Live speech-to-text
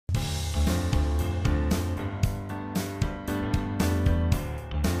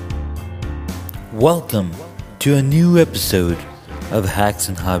Welcome to a new episode of Hacks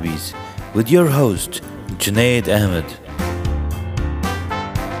and Hobbies with your host, Junaid Ahmed.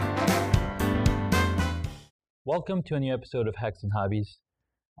 Welcome to a new episode of Hacks and Hobbies.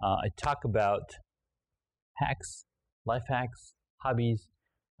 I talk about hacks, life hacks, hobbies.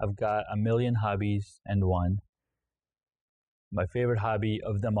 I've got a million hobbies and one. My favorite hobby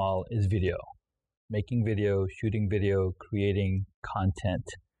of them all is video. Making video, shooting video, creating content,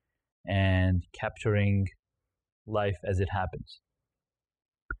 and capturing life as it happens.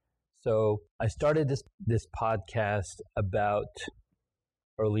 So I started this podcast about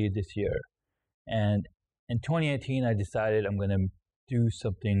earlier this year. And in 2018, I decided I'm going to do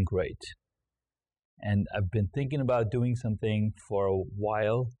something great. And I've been thinking about doing something for a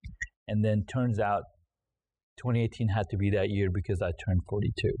while. And then turns out 2018 had to be that year because I turned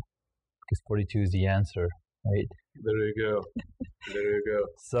 42. Because 42 is the answer, right? There you go. There you go.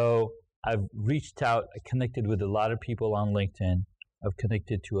 So I've reached out, I connected with a lot of people on LinkedIn. I've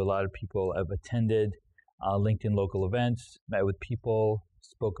connected to a lot of people. I've attended LinkedIn local events, met with people,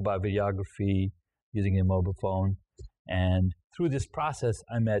 spoke about videography using a mobile phone. And through this process,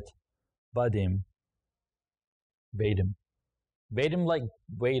 I met Vadim like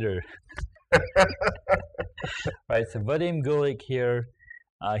waiter. Right, so Vadim Gulik here.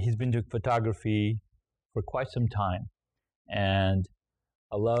 He's been doing photography for quite some time. And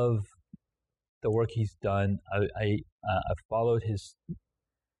I love the work he's done. I followed his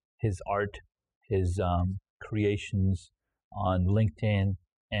art, his creations on LinkedIn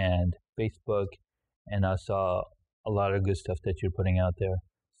and Facebook, and I saw a lot of good stuff that you're putting out there.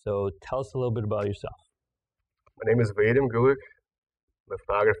 So tell us a little bit about yourself. My name is Vadim Gulik. I'm a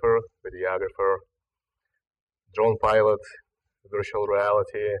photographer, videographer, drone pilot, virtual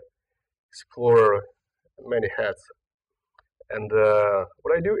reality, explorer, many hats. And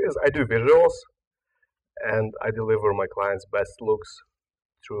what I do is I do visuals, and I deliver my clients' best looks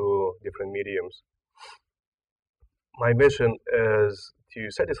through different mediums. My mission is to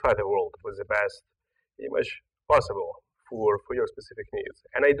satisfy the world with the best image possible for your specific needs.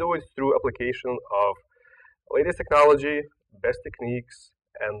 And I do it through application of latest technology, best techniques,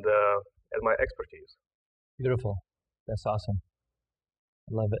 and my expertise. Beautiful. That's awesome.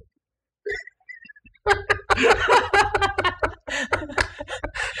 I love it.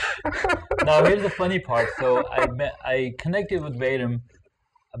 Now here's the funny part. So I connected with Vadim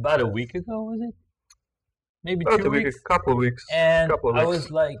about a week ago, was it? Maybe About 2 a week, weeks. a couple of weeks. And couple of I weeks.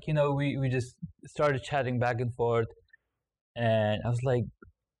 was like, we just started chatting back and forth. And I was like,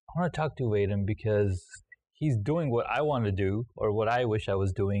 I want to talk to Vadim because he's doing what I want to do, or what I wish I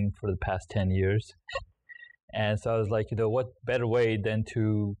was doing for the past 10 years. And so I was like, what better way than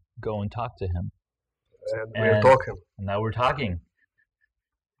to go and talk to him? And we're talking. And now we're talking.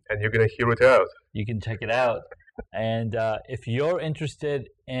 And you're going to hear it out. You can check it out. And if you're interested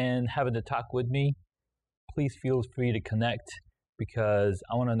in having a talk with me, please feel free to connect because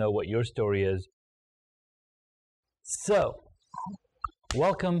I want to know what your story is. So,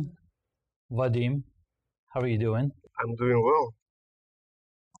 welcome, Vadim. How are you doing? I'm doing well.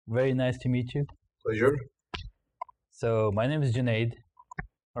 Very nice to meet you. Pleasure. So, my name is Junaid.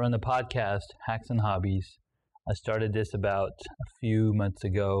 I run the podcast, Hacks and Hobbies. I started this about a few months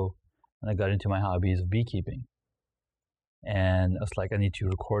ago when I got into my hobbies of beekeeping. And I was like, I need to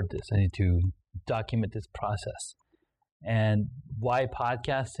record this. I need to document this process. And why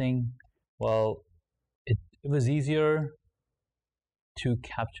podcasting? Well, it was easier to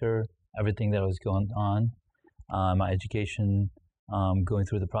capture everything that was going on. My education, going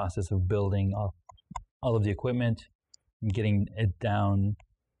through the process of building all of the equipment, and getting it down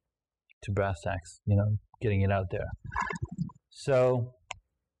to brass tacks, getting it out there. So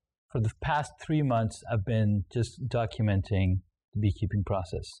for the past 3 months, I've been just documenting the beekeeping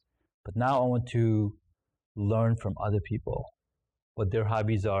process. But now I want to learn from other people what their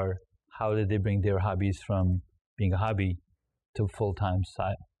hobbies are, how did they bring their hobbies from being a hobby to full-time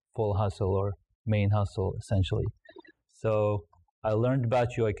full hustle or main hustle, essentially. So I learned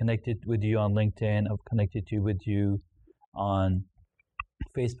about you. I connected with you on LinkedIn. I've connected with you on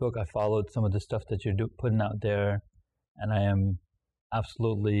Facebook. I followed some of the stuff that you're putting out there, and I am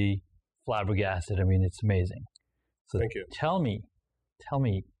absolutely flabbergasted. I mean, it's amazing. So Thank you. Tell me.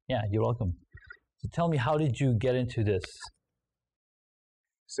 Yeah, you're welcome. So tell me, how did you get into this?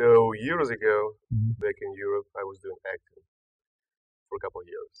 So years ago, back in Europe, I was doing acting for a couple of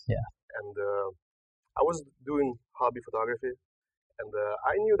years. Yeah. And I was doing hobby photography, and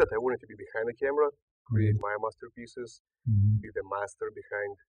I knew that I wanted to be behind the camera, create my masterpieces, be the master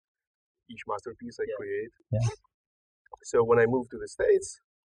behind each masterpiece I create. Yeah. So when I moved to the States,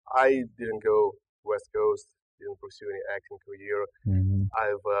 I didn't go West Coast, didn't pursue any acting career. Mm-hmm.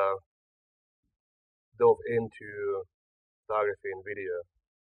 I've dove into photography and video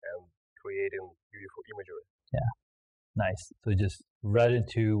and creating beautiful imagery. Yeah, nice. So just right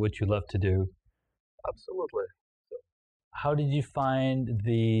into what you love to do. Absolutely. How did you find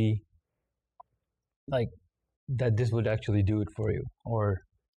that this would actually do it for you? Or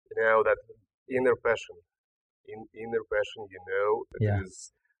That inner passion. Inner passion, that Yeah.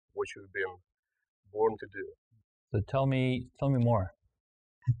 is what you've been born to do. so tell me more.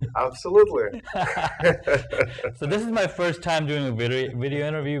 Absolutely. So this is my first time doing a video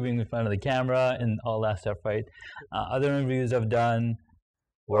interview, being in front of the camera and all that stuff, right? Other interviews I've done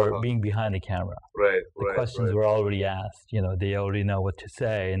were being behind the camera. Right, The questions were already asked. They already know what to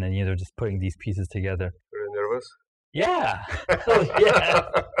say, and then they're just putting these pieces together. Very nervous? Yeah. Oh, yeah.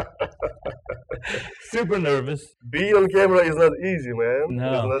 Super nervous. Being on camera is not easy, man.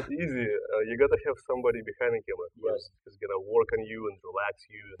 No. It's not easy. You gotta have somebody behind the camera who's gonna work on you and relax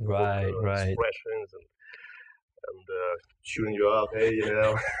you and Right, right. expressions and shooting you up. Hey,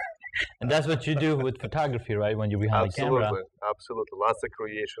 And that's what you do with photography, right? When you're behind the camera. Absolutely. Lots of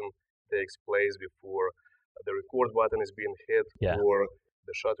creation takes place before the record button is being hit Yeah. or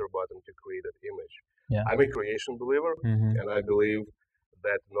the shutter button to create that image. Yeah. I'm a creation believer, Mm-hmm. and I believe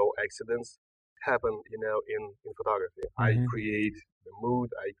that no accidents happen, in photography. I Mhm. create the mood,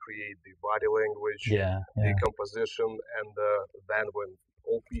 I create the body language, Yeah. the composition, and then when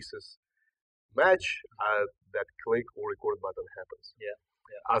all pieces match, that click or record button happens. Yeah.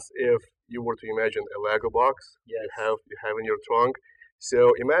 As if you were to imagine a Lego box Yes. you have in your trunk.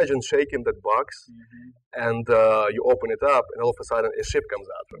 So imagine shaking that box, Mm-hmm. and you open it up, and all of a sudden a ship comes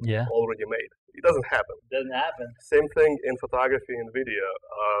out, Yeah. already made. It doesn't happen. Doesn't happen. Same thing in photography and video.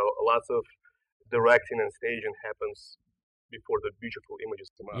 Lots of directing and staging happens before the beautiful images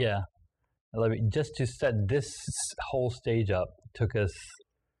come out. Yeah. I love it. Just to set this whole stage up took us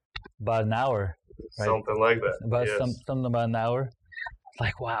about an hour. Right. Something like that. About yes. something about an hour. It's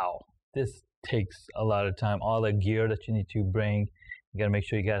like, wow, this takes a lot of time. All the gear that you need to bring. You gotta make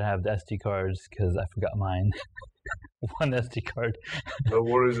sure you gotta have the SD cards because I forgot mine. One SD card. No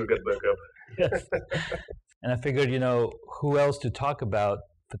worries, we'll get back up. Yes. And I figured, who else to talk about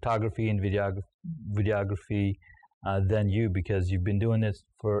photography and videography than you, because you've been doing this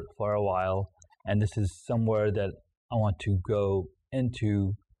for a while, and this is somewhere that I want to go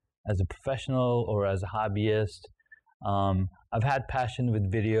into as a professional or as a hobbyist. I've had passion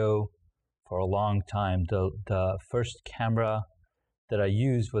with video for a long time. The first camera that I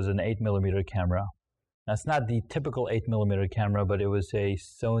used was an 8mm camera. That's not the typical 8mm camera, but it was a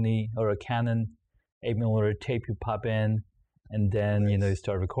Sony or a Canon 8mm tape you pop in, and then you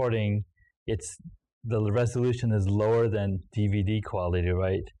start recording. The resolution is lower than DVD quality,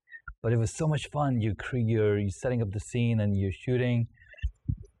 right? But it was so much fun. You're setting up the scene and you're shooting.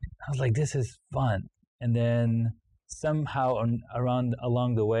 I was like, this is fun. And then somehow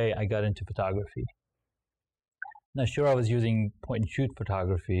along the way, I got into photography. Now, sure, I was using point and shoot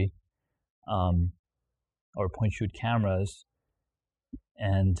photography, or point and shoot cameras,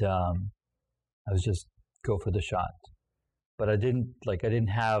 and I was just go for the shot. But I didn't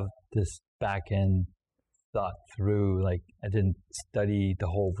have this back end thought through. Like, I didn't study the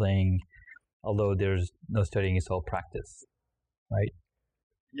whole thing, although there's no studying, it's all practice, right?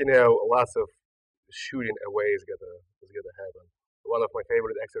 Lots of shooting away is gonna happen. One of my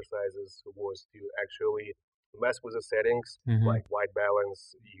favorite exercises was to actually mess with the settings, Mhm. like white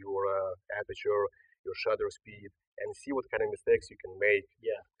balance, your aperture, your shutter speed, and see what kind of mistakes you can make.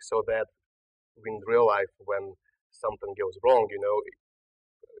 Yeah. So that in real life, when something goes wrong,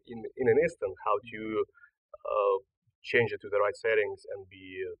 in an instant, how to change it to the right settings and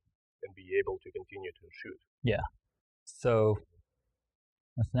be able to continue to shoot. Yeah. So,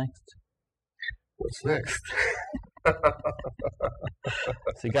 what's next? What's next?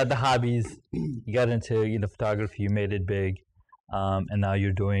 So you got the hobbies, you got into photography, you made it big, and now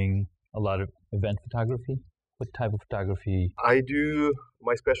you're doing a lot of event photography. What type of photography?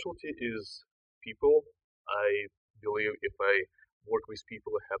 My specialty is people. I believe if I work with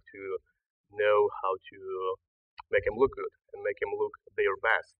people, I have to know how to make them look good and make them look their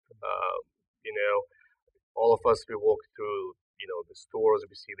best. All of us, we walk through the stores,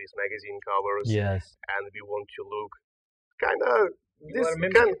 we see these magazine covers, Yes. and we want to look kind of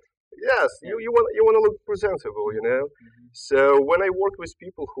yes, Yeah. you want to look presentable, Mm-hmm. So when I work with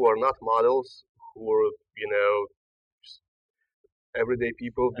people who are not models, who are just everyday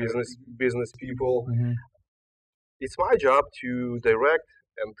people, business people, Mm-hmm. it's my job to direct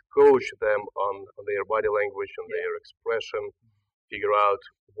and coach them on their body language and their expression figure out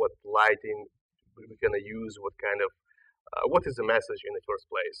what lighting we're going to use, what is the message in the first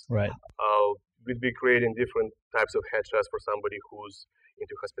place. Right. We'd be creating different types of headshots for somebody who's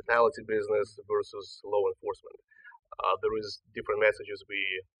into hospitality business versus law enforcement. There is different messages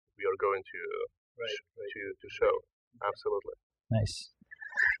we are going to show. Absolutely. Nice.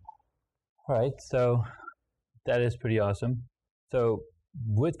 All right, so that is pretty awesome. So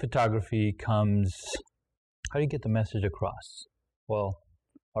with photography comes, how do you get the message across? Well,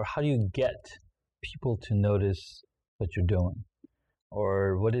 or how do you get people to notice what you're doing?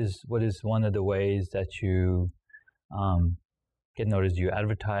 Or what is one of the ways that you get noticed? You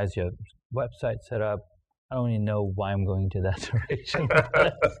advertise, you have a website set up. I don't even know why I'm going to that direction.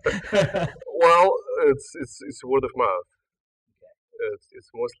 Well, it's word of mouth. It's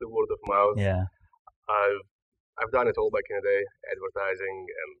mostly word of mouth. Yeah. I've done it all back in the day, advertising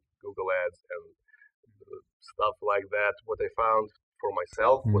and Google Ads and stuff like that. What I found for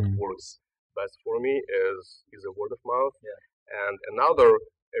myself, what works best for me is a word of mouth. Yeah. And another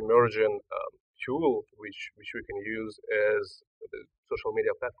emerging tool which we can use is the social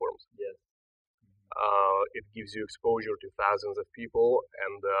media platforms. Yes. It gives you exposure to thousands of people,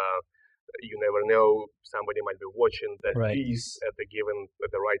 and you never know, somebody might be watching that piece at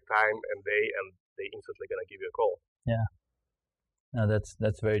the right time and they instantly gonna give you a call. Yeah. No,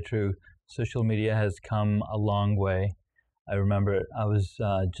 that's very true. Social media has come a long way. I remember I was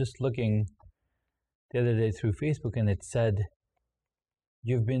just looking the other day through Facebook, and it said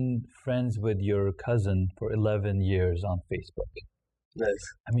you've been friends with your cousin for 11 years on Facebook.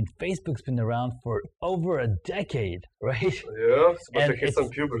 Nice. I mean, Facebook's been around for over a decade, right? Yeah, it's about to hit some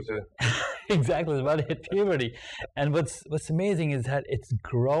puberty. Exactly, it's about to hit puberty. And what's amazing is that it's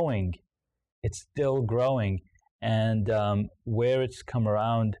growing. It's still growing. And where it's come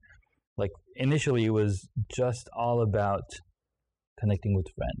around, like initially it was just all about connecting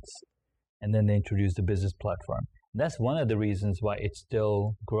with friends. And then they introduced the business platform. And that's one of the reasons why it's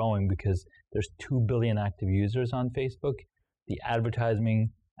still growing, because there's 2 billion active users on Facebook. The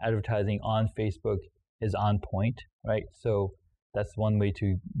advertising on Facebook is on point, right? So that's one way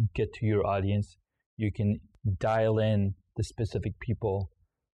to get to your audience. You can dial in the specific people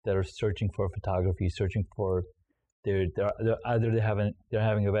that are searching for photography, searching for they're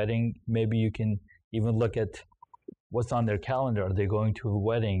having a wedding. Maybe you can even look at what's on their calendar. Are they going to a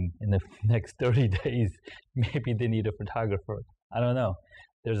wedding in the next 30 days? Maybe they need a photographer. I don't know.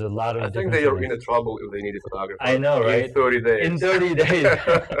 There's a lot of. I think they are in trouble if they need a photographer. I know, right? In 30 days. In 30 days.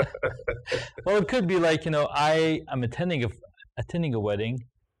 Well, it could be like, I'm attending a wedding,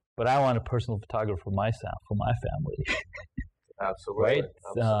 but I want a personal photographer for myself, for my family. Absolutely. Right?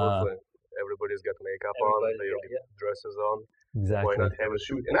 Absolutely. Everybody's got makeup on, their dresses on. Exactly. Why not have a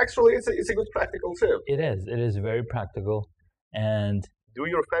shoot? And actually, it's a good practical tip. It is very practical. And do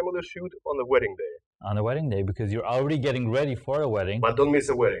your family shoot on the wedding day. On the wedding day, because you're already getting ready for a wedding. But don't miss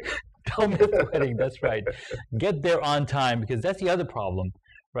a wedding. Don't miss the wedding, that's right. Get there on time, because that's the other problem,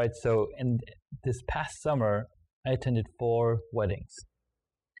 right? So in this past summer, I attended 4 weddings.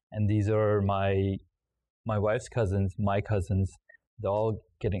 And these are my wife's cousins, my cousins. They're all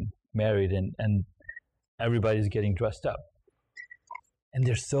getting married, and everybody's getting dressed up. And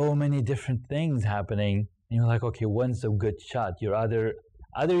there's so many different things happening. And you're like, okay, when's a good shot? You're either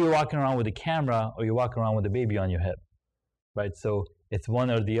you're walking around with a camera or you're walking around with a baby on your hip, right? So it's one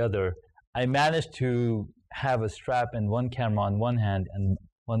or the other. I managed to have a strap and one camera on one hand and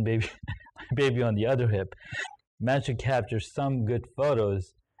one baby on the other hip. Managed to capture some good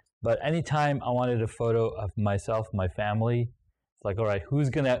photos, but anytime I wanted a photo of myself, my family, it's like, all right, who's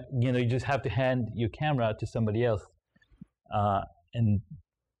gonna, you just have to hand your camera out to somebody else. And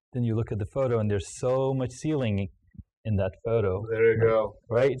then you look at the photo and there's so much ceiling in that photo. There you go.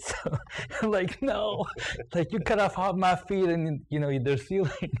 Right? So, like, no, like you cut off half my feet and, there's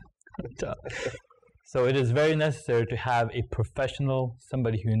ceiling. So it is very necessary to have a professional,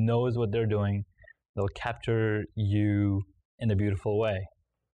 somebody who knows what they're doing. They'll capture you in a beautiful way.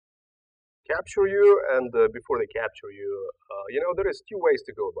 Capture you, and before they capture you, there is 2 ways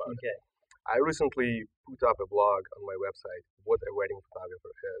to go about it. I recently put up a blog on my website, what a wedding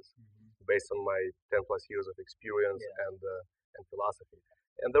photographer is, based on my 10 plus years of experience and philosophy.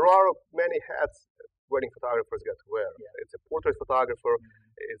 And there are many hats wedding photographers get to wear. It's a portrait photographer,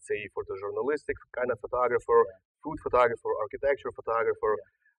 it's a photojournalistic kind of photographer, food photographer, architecture photographer,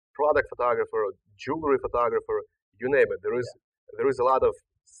 product photographer, jewelry photographer, you name it. There is a lot of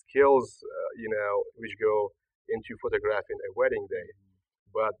skills, which go into photographing a wedding day.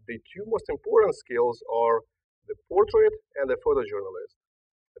 But the 2 most important skills are the portrait and the photojournalist.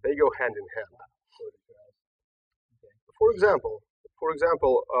 They go hand in hand. For example, for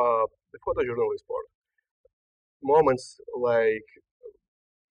example, the photojournalist part. Moments like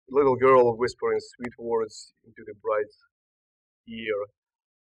little girl whispering sweet words into the bride's ear.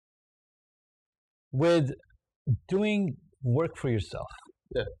 With doing work for yourself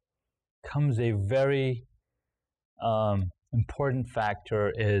Yeah. comes a very important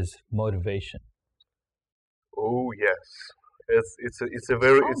factor is motivation. Oh yes, it's a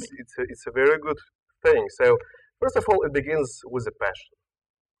very it's a very good thing. So first of all, it begins with a passion.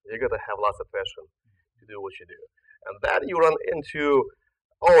 You gotta have lots of passion to do what you do, and then you run into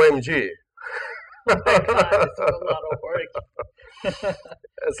OMG. Oh my God, this is a lot of work.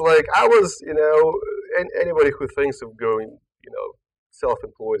 It's like I was, anybody who thinks of going,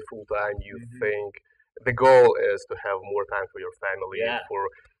 self-employed full time, you think the goal is to have more time for your family, Yeah.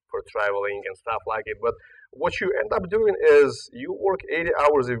 for traveling and stuff like it. But what you end up doing is you work 80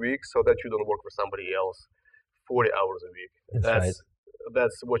 hours a week so that you don't work for somebody else 40 hours a week. That's right.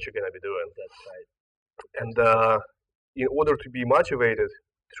 That's what you're gonna be doing. That's right. And in order to be motivated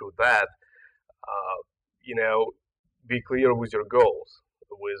through that, uh, be clear with your goals,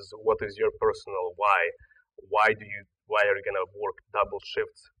 with what is your personal why. Why are you gonna work double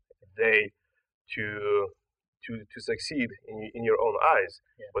shifts a day to succeed in your own eyes,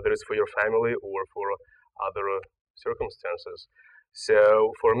 Yeah. whether it's for your family or for other circumstances.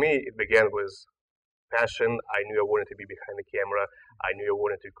 So for me, it began with passion. I knew I wanted to be behind the camera. I knew I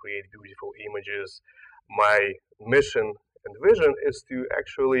wanted to create beautiful images. My mission and vision is to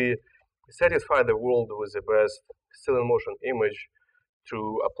actually satisfy the world with the best still in motion image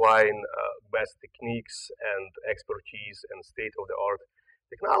through applying best techniques and expertise and state of the art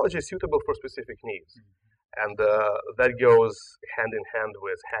technology suitable for specific needs. And that goes hand in hand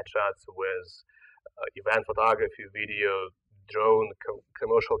with headshots, with event photography, video, drone,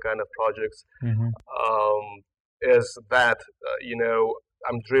 commercial kind of projects. Is that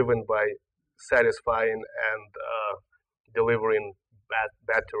I'm driven by satisfying and delivering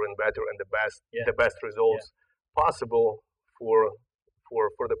better and better and the best results possible for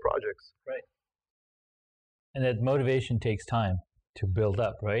the projects. Right. And that motivation takes time to build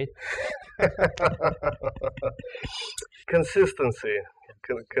up, right? Consistency.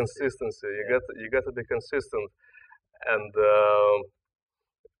 Consistency. You got to be consistent, and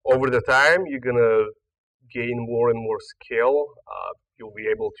over the time you're gonna gain more and more skill. You'll be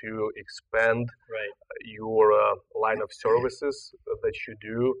able to expand your line of services that you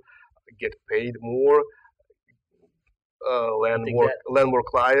do, get paid more, land more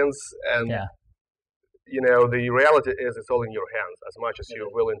clients, and the reality is it's all in your hands. As much as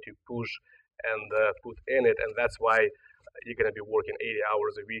you're willing to push and put in it, and that's why you're going to be working 80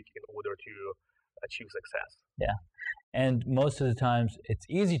 hours a week in order to achieve success. Yeah, and most of the times it's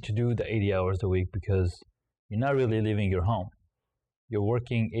easy to do the 80 hours a week because you're not really leaving your home. You're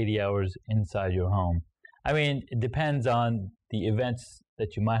working 80 hours inside your home. I mean, it depends on the events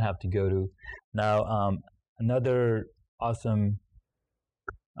that you might have to go to. Now, another awesome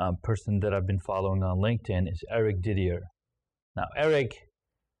person that I've been following on LinkedIn is Eric Didier. Now, Eric,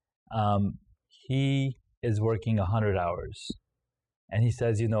 he is working 100 hours. And he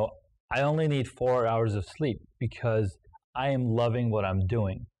says, I only need 4 hours of sleep because I am loving what I'm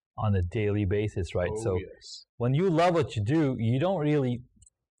doing on a daily basis, right? Oh, so yes. when you love what you do, you don't really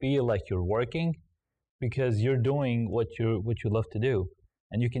feel like you're working because you're doing what you love to do.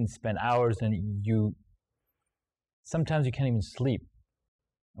 And you can spend hours and sometimes you can't even sleep.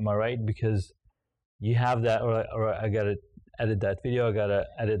 Am I right? Because you have that, or I got to edit that video, I got to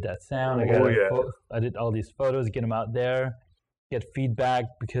edit that sound, I got to edit all these photos, get them out there, get feedback,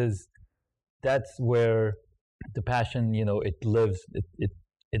 because that's where the passion, it lives,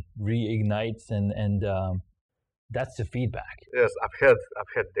 it reignites, and that's the feedback. Yes, I've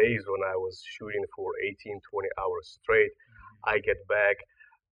had days when I was shooting for 18, 20 hours straight. I get back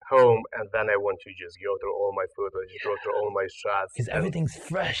home and then I want to just go through all my footage, go through all my shots. Because everything's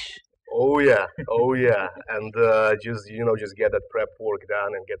fresh. Oh yeah, and just get that prep work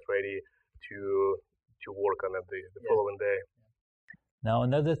done and get ready to work on it the following day. Now,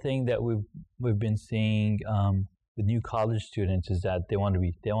 another thing that we've been seeing with new college students is that they want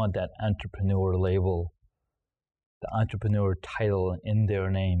that entrepreneur label, the entrepreneur title in their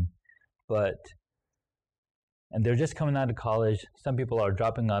name, and they're just coming out of college. Some people are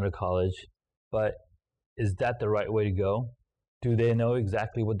dropping out of college, but is that the right way to go? Do they know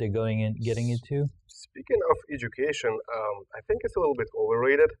exactly what they're getting into? Speaking of education, I think it's a little bit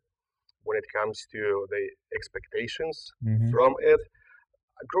overrated when it comes to the expectations from it.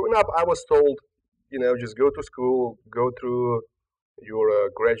 Growing up, I was told, just go to school, go through your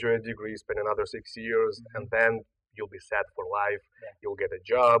graduate degree, spend another 6 years, and then you'll be set for life. Yeah. You'll get a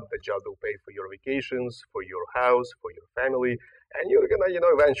job. The job will pay for your vacations, for your house, for your family, and you're gonna,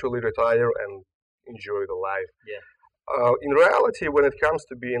 eventually retire and enjoy the life. Yeah. In reality, when it comes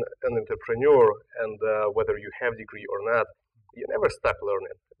to being an entrepreneur, and whether you have degree or not, you never stop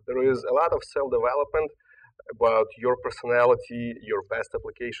learning. There is a lot of self-development about your personality, your best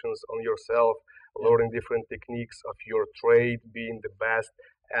applications on yourself, learning different techniques of your trade, being the best,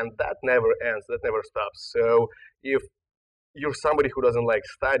 and that never ends, that never stops. So if you're somebody who doesn't like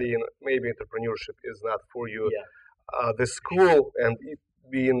studying, maybe entrepreneurship is not for you. Yeah. The school and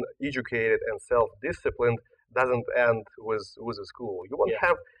being educated and self-disciplined doesn't end with a school. You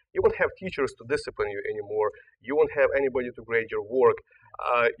won't have teachers to discipline you anymore. You won't have anybody to grade your work.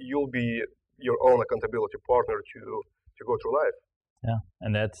 You'll be your own accountability partner to go through life. Yeah,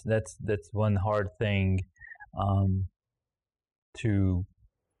 and that's one hard thing to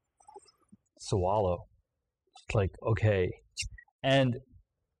swallow. It's like, okay, and a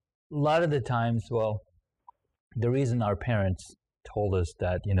lot of the times, well, the reason our parents told us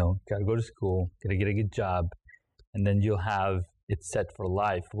that, gotta go to school, gotta get a good job, and then you'll have it set for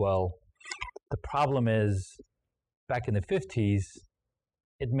life. Well, the problem is, back in the 50s,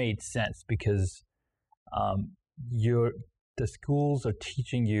 it made sense because the schools are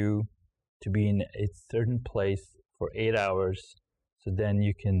teaching you to be in a certain place for 8 hours, so then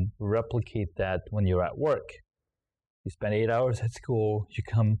you can replicate that when you're at work. You spend 8 hours at school, you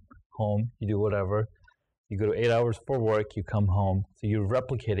come home, you do whatever. You go to 8 hours for work, you come home. So you're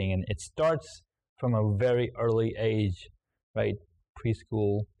replicating, and it starts from a very early age, right?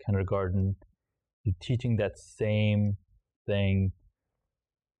 Preschool, kindergarten. You're teaching that same thing.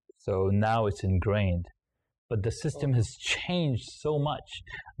 So now it's ingrained. But the system has changed so much.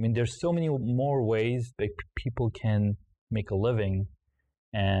 I mean, there's so many more ways that people can make a living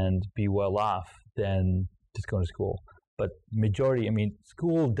and be well off than just going to school. But majority,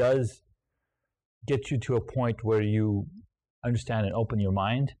 school does get you to a point where you understand and open your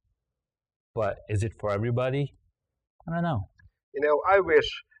mind. But is it for everybody? I don't know. I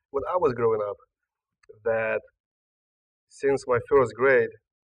wish when I was growing up that since my first grade,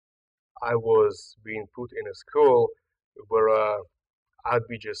 I was being put in a school where I'd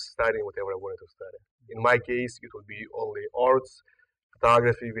be just studying whatever I wanted to study. In my case, it would be only arts,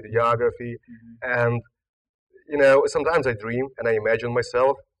 photography, videography, and sometimes I dream and I imagine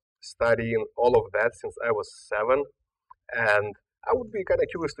myself studying all of that since I was 7, and I would be kind of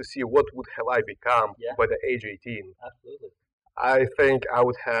curious to see what would have I become by the age 18. Absolutely. I think I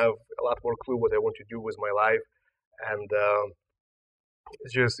would have a lot more clue what I want to do with my life, and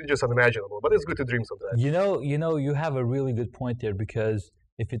it's just unimaginable. But it's good to dream sometimes. You have a really good point there, because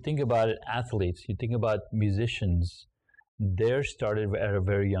if you think about it, athletes, you think about musicians, they're started at a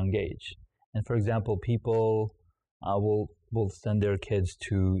very young age. And for example, people will send their kids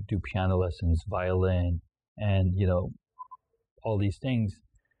to do piano lessons, violin, and all these things.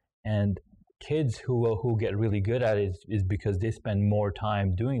 And kids who get really good at it is because they spend more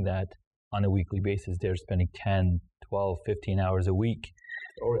time doing that on a weekly basis. They're spending 10, 12, 15 hours a week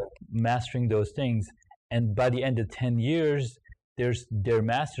mastering those things. And by the end of 10 years, they're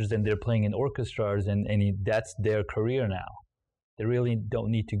masters and they're playing in orchestras, and that's their career now. They really don't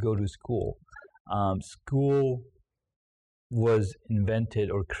need to go to school. School was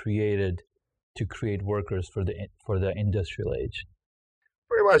invented or created to create workers for the industrial age.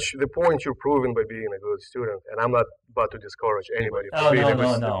 Pretty much the point you're proving by being a good student, and I'm not about to discourage anybody from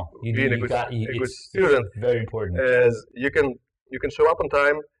being a good student. Very important. Is you can show up on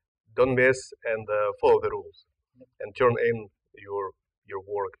time, don't miss, and follow the rules, and turn in your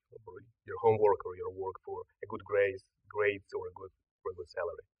work, or your homework, or your work for a good grades or a good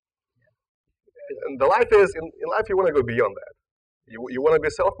salary. And the life is in life you want to go beyond that. You want to be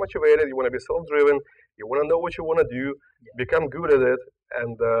self-motivated, you want to be self-driven, you want to know what you want to do, become good at it,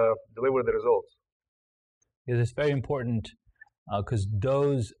 and deliver the results. Because it's very important, because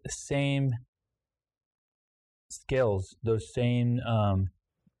those same skills, those same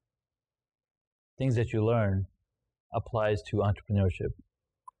things that you learn applies to entrepreneurship.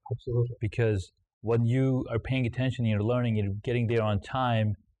 Absolutely. Because when you are paying attention, you're learning, you're getting there on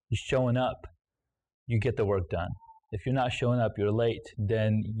time, you're showing up, you get the work done. If you're not showing up, you're late,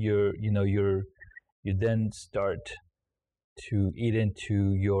 then you then start to eat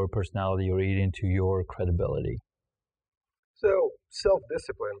into your personality or eat into your credibility. So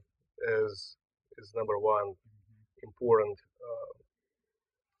self-discipline is number one important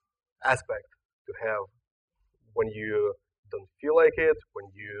aspect to have when you don't feel like it, when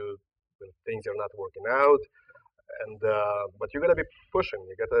things are not working out, and but you gotta be pushing.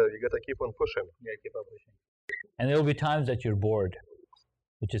 You gotta keep on pushing. Yeah, keep on pushing. And there will be times that you're bored,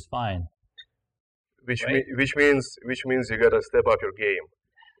 which is fine. Which Right. which means you gotta step up your game,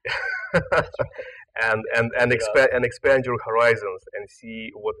 and expand your horizons and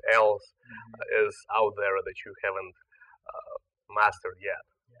see what else is out there that you haven't mastered yet.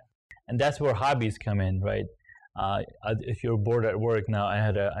 And that's where hobbies come in, right? If you're bored at work now, I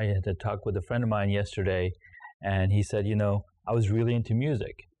had a talk with a friend of mine yesterday, and he said, I was really into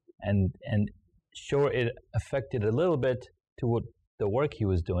music, and sure, it affected a little bit to what the work he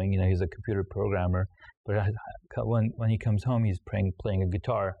was doing. He's a computer programmer, but when he comes home, he's playing a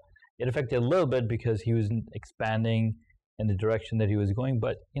guitar. It affected a little bit because he was expanding in the direction that he was going,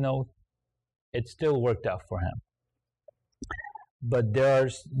 but it still worked out for him. But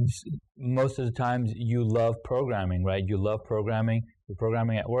most of the times you love programming, right? You love programming. You're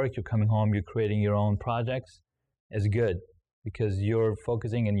programming at work. You're coming home. You're creating your own projects. It's good because you're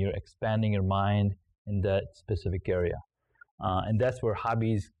focusing and you're expanding your mind in that specific area. And that's where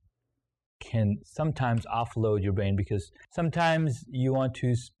hobbies can sometimes offload your brain, because sometimes you want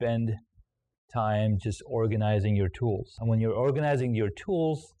to spend time just organizing your tools. And when you're organizing your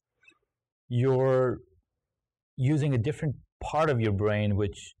tools, you're using a different part of your brain,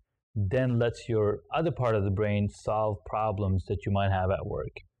 which then lets your other part of the brain solve problems that you might have at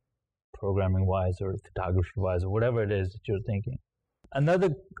work, programming wise or photography wise or whatever it is that you're thinking. Another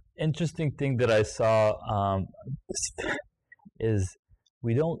interesting thing that I saw is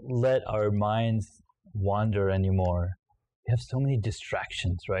we don't let our minds wander anymore. We have so many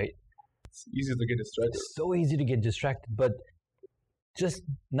distractions, right? It's easy to get distracted. It's so easy to get distracted, but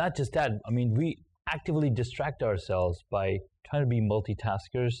not just that. I mean, we actively distract ourselves by trying to be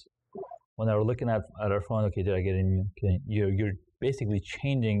multitaskers. When we're looking at our phone, okay, did I get in? Okay, you're basically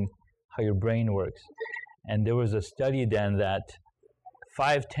changing how your brain works. And there was a study then that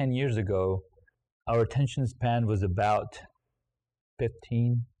 5-10 years ago, our attention span was about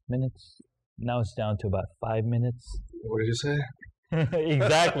 15 minutes. Now it's down to about 5 minutes. What did you say?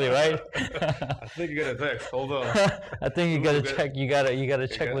 Exactly, right? I think you got a text. Hold on. I think you gotta check. You gotta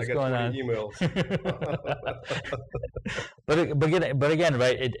check what's going on. Emails. But again,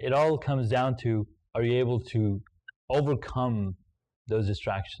 right? It all comes down to: are you able to overcome those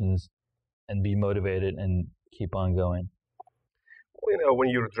distractions and be motivated and keep on going? Well, when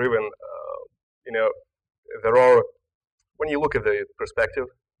you're driven, there are. When you look at the perspectives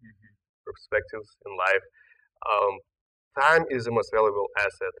in life, time is the most valuable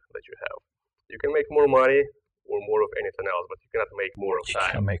asset that you have. You can make more money or more of anything else, but you cannot make more of time.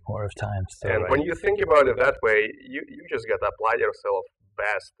 You can make more of time. And when you think about it that way, you just got to apply yourself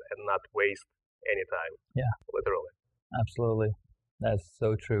best and not waste any time. Yeah. Literally. Absolutely. That's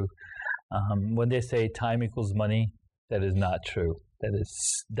so true. When they say time equals money, that is not true.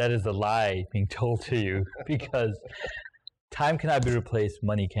 That is a lie being told to you, because time cannot be replaced,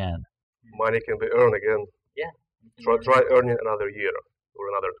 money can. Money can be earned again. Yeah. Try earning another year or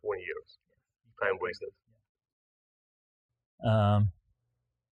another 20 years. Time wasted.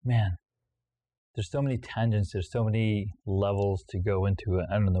 Man, there's so many tangents. There's so many levels to go into it.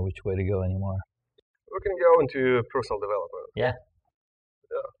 I don't know which way to go anymore. We can go into personal development. Yeah.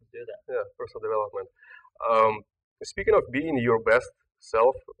 Yeah. Let's do that. Yeah, personal development. Speaking of being your best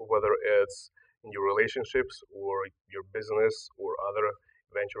self, whether it's in your relationships or your business or other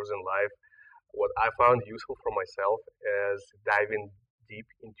ventures in life, what I found useful for myself is diving deep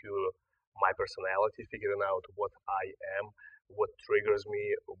into my personality, figuring out what I am, what triggers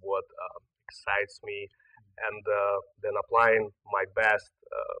me, what excites me, and then applying my best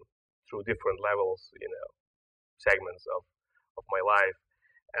through different levels, segments of my life.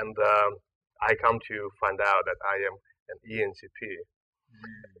 And I come to find out that I am an ENTP,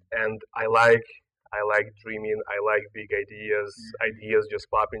 and I like dreaming. I like big ideas. Ideas just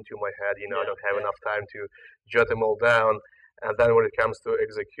pop into my head. I don't have enough time to jot them all down. And then when it comes to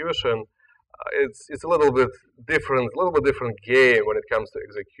execution, it's a little bit different game when it comes to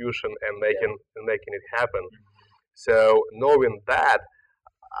execution and making it happen. So knowing that,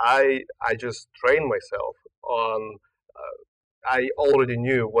 I just train myself on. I already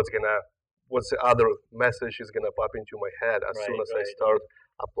knew what's the other message is gonna pop into my head as soon as I start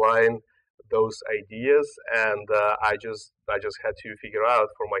applying those ideas, and I just had to figure out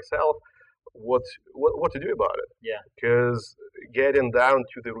for myself what to do about it. Yeah. Because getting down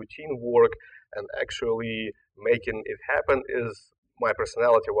to the routine work and actually making it happen is, my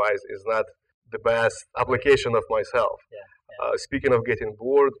personality-wise, is not the best application of myself. Yeah. Speaking of getting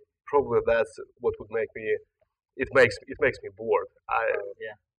bored, probably that's what would make me. It makes me bored.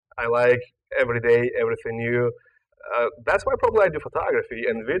 I like every day everything new. That's why probably I do photography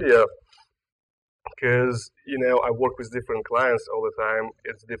and video, because I work with different clients all the time.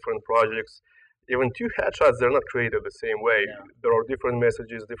 It's different projects. Even two headshots, they're not created the same way. Yeah. There are different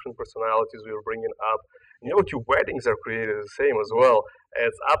messages, different personalities we're bringing up. Two weddings are created the same as well.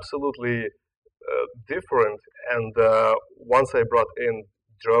 It's absolutely different. And once I brought in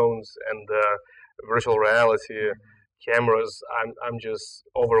drones and virtual reality cameras, I'm just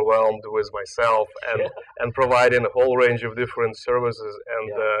overwhelmed with myself and providing a whole range of different services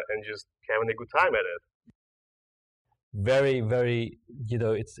and just having a good time at it. Very, very.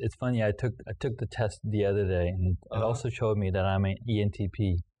 It's funny. I took the test the other day, and it also showed me that I'm an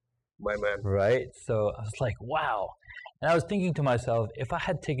ENTP. My man. Right. So I was like, wow. And I was thinking to myself, if I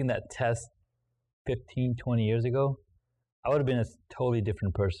had taken that test 15, 20 years ago, I would have been a totally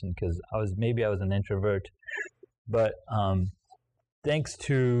different person because maybe I was an introvert. But thanks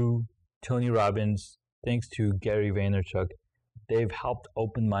to Tony Robbins, thanks to Gary Vaynerchuk, they've helped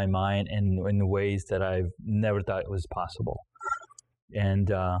open my mind in ways that I've never thought was possible.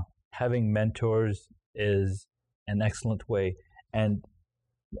 And having mentors is an excellent way. And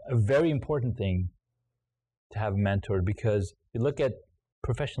a very important thing to have a mentor, because you look at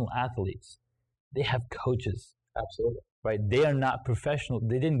professional athletes, they have coaches. Absolutely. Right? They are not professional.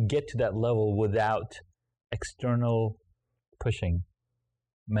 They didn't get to that level without external pushing,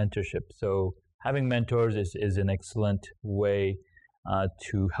 mentorship. So having mentors is an excellent way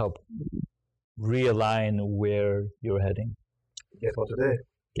to help realign where you're heading. Get one today.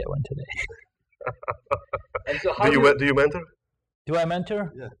 Get one today. And so do you mentor? Do I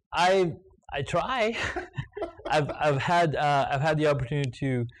mentor? Yeah. I try. I've had the opportunity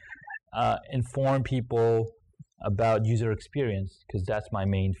to inform people about user experience, because that's my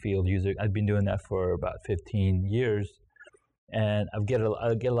main field. I've been doing that for about 15 years, and I get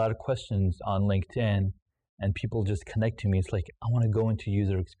a lot of questions on LinkedIn, and people just connect to me. It's like, I want to go into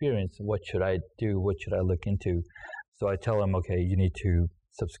user experience. What should I do? What should I look into? So I tell them, okay, you need to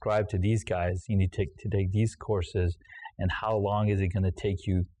subscribe to these guys. You need to take these courses, and how long is it going to take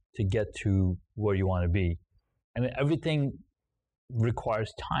you to get to where you want to be? I mean, everything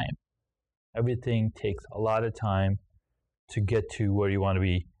requires time. Everything takes a lot of time to get to where you want to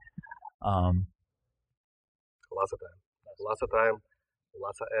be. Lots of time,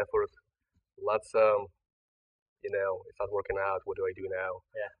 lots of effort, lots it's not working out. What do I do now?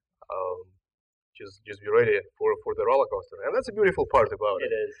 Yeah. Just be ready for the roller coaster, and that's a beautiful part about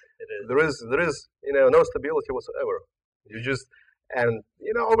it. It is. There is no stability whatsoever. You just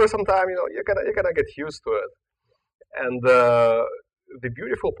over some time you're gonna get used to it, and the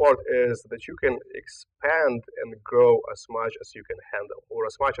beautiful part is that you can expand and grow as much as you can handle, or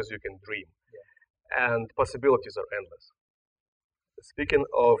as much as you can dream, and possibilities are endless. Speaking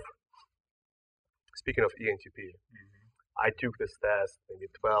of ENTP, I took this test maybe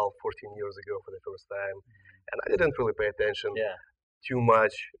 12, 14 years ago for the first time, and I didn't really pay attention too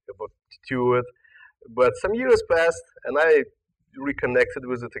much to it. But some years passed, and I reconnected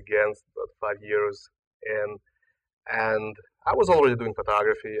with it again about 5 years in, and I was already doing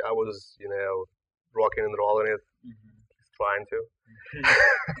photography. I was, rocking and rolling it, trying to.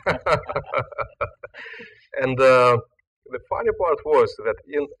 And the funny part was that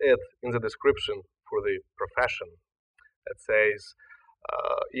in the description for the profession, it says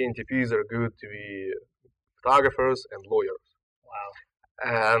ENTPs are good to be photographers and lawyers. Wow.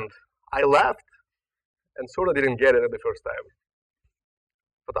 And I laughed and sort of didn't get it the first time.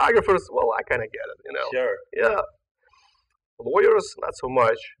 Photographers, well, I kind of get it, Sure. Yeah. Lawyers, not so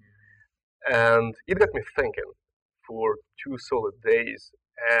much. And it got me thinking for 2 solid days.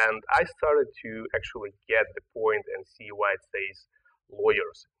 And I started to actually get the point and see why it says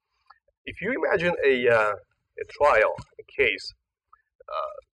lawyers. If you imagine a trial, a case,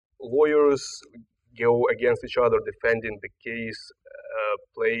 lawyers go against each other defending the case,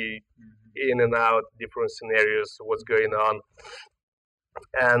 play in and out different scenarios, what's going on.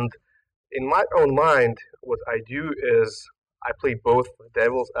 And in my own mind, what I do is I play both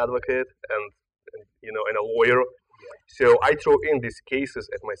devil's advocate and a lawyer. So I throw in these cases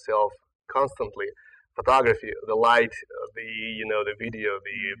at myself constantly. Photography, the light, the video,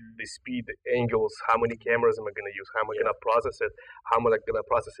 the speed, the angles, how many cameras am I going to use, how am I going to process it, how am I going to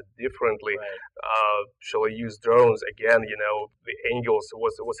process it differently, shall I use drones, again, the angles,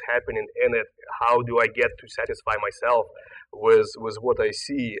 what's happening in it, how do I get to satisfy myself with what I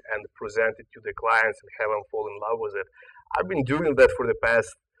see and present it to the clients and have them fall in love with it. I've been doing that for the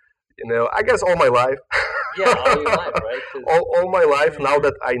past, I guess all my life. Yeah, all your life, right? all my life, now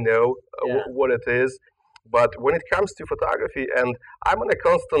that I know what it is. But when it comes to photography, and I'm on a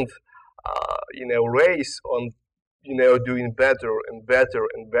constant, race on, doing better and better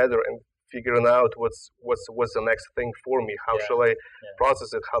and better and figuring out what's the next thing for me. How shall I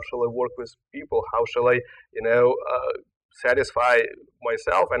process it? How shall I work with people? How shall I, satisfy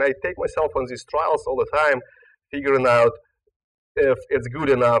myself? And I take myself on these trials all the time, figuring out if it's good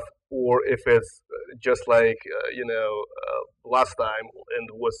enough or if it's just like last time and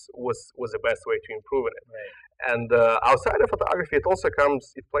was the best way to improve it. Right. And outside of photography, it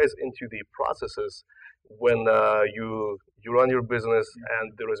plays into the processes when you run your business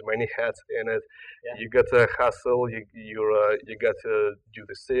and there is many hats in it. You got to hustle, you got to do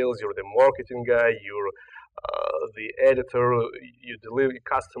the sales, you're the marketing guy, you're the editor, you deliver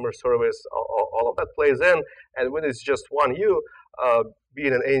customer service, all of that plays in. And when it's just one you,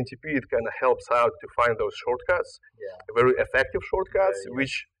 being an ANTP, it kind of helps out to find those shortcuts, very effective shortcuts,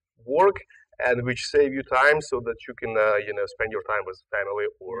 which work and which save you time so that you can spend your time with family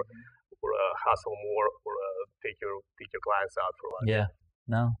or hustle more or take your clients out for lunch. Yeah,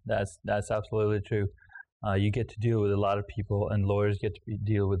 no, that's absolutely true. You get to deal with a lot of people, and lawyers get to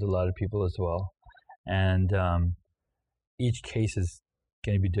deal with a lot of people as well. And each case is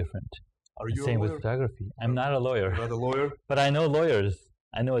going to be different. Are you Same a with lawyer? photography. I'm not a lawyer. You're not a lawyer? But I know lawyers.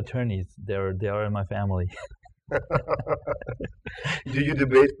 I know attorneys. They are in my family. Do you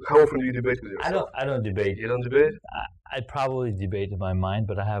debate? How often do you debate with yourself? I don't debate. You don't debate? I probably debate in my mind,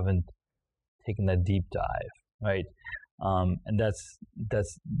 but I haven't taken that deep dive, right? And that's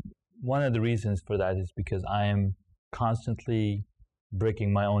one of the reasons for that is because I am constantly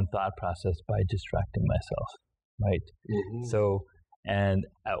breaking my own thought process by distracting myself, right? Mm-hmm. So, and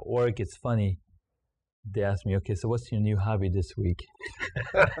at work, it's funny. They ask me, okay, so what's your new hobby this week?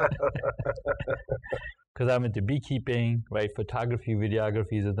 Because I'm into beekeeping, right? Photography,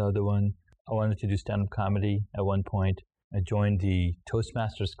 videography is another one. I wanted to do stand-up comedy at one point. I joined the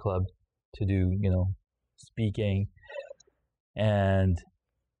Toastmasters Club to do, speaking. And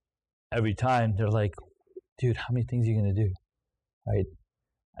every time they're like, dude, how many things are you going to do? Right?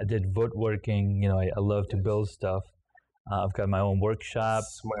 I did woodworking. I love to build stuff. I've got my own workshop.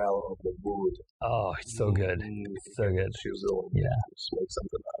 Smell of the wood. Oh, it's so good. It's so good. Chisel. Yeah. Just make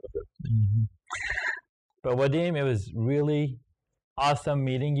something out of it. Mm-hmm. But Vadim, it was really awesome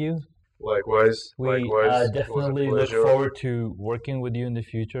meeting you. Likewise. We Likewise. definitely look forward to working with you in the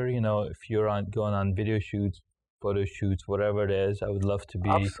future. If you're going on video shoots, photo shoots, whatever it is, I would love to be.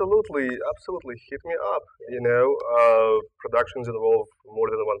 Absolutely. Hit me up. Productions involve more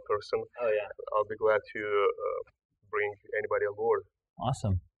than one person. Oh yeah. I'll be glad to bring anybody on board.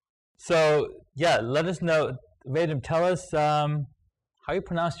 Awesome. So yeah, let us know. Vadim, tell us how you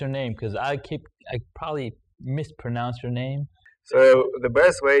pronounce your name, because I probably mispronounce your name. So the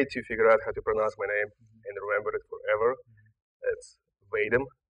best way to figure out how to pronounce my name and remember it forever, it's Vadim.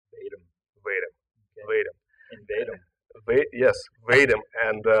 And Vadim. Yes, Vadim,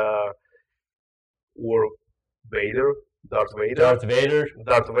 and or Vader, Darth Vader. Darth Vader.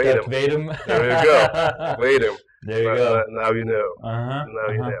 Darth Vadim. There you go, Vadim. There you go. Now you know.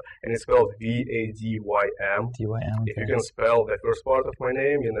 You know. And it's spelled Vadym. Dym. If you can spell the first part of my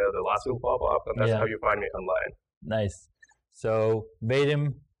name, the last will pop up, and that's how you find me online. Nice. So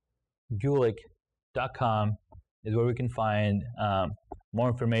VadimGulick.com is where we can find more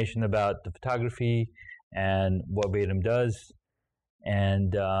information about the photography and what Vadim does.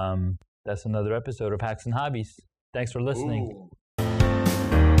 And that's another episode of Hacks and Hobbies. Thanks for listening. Ooh.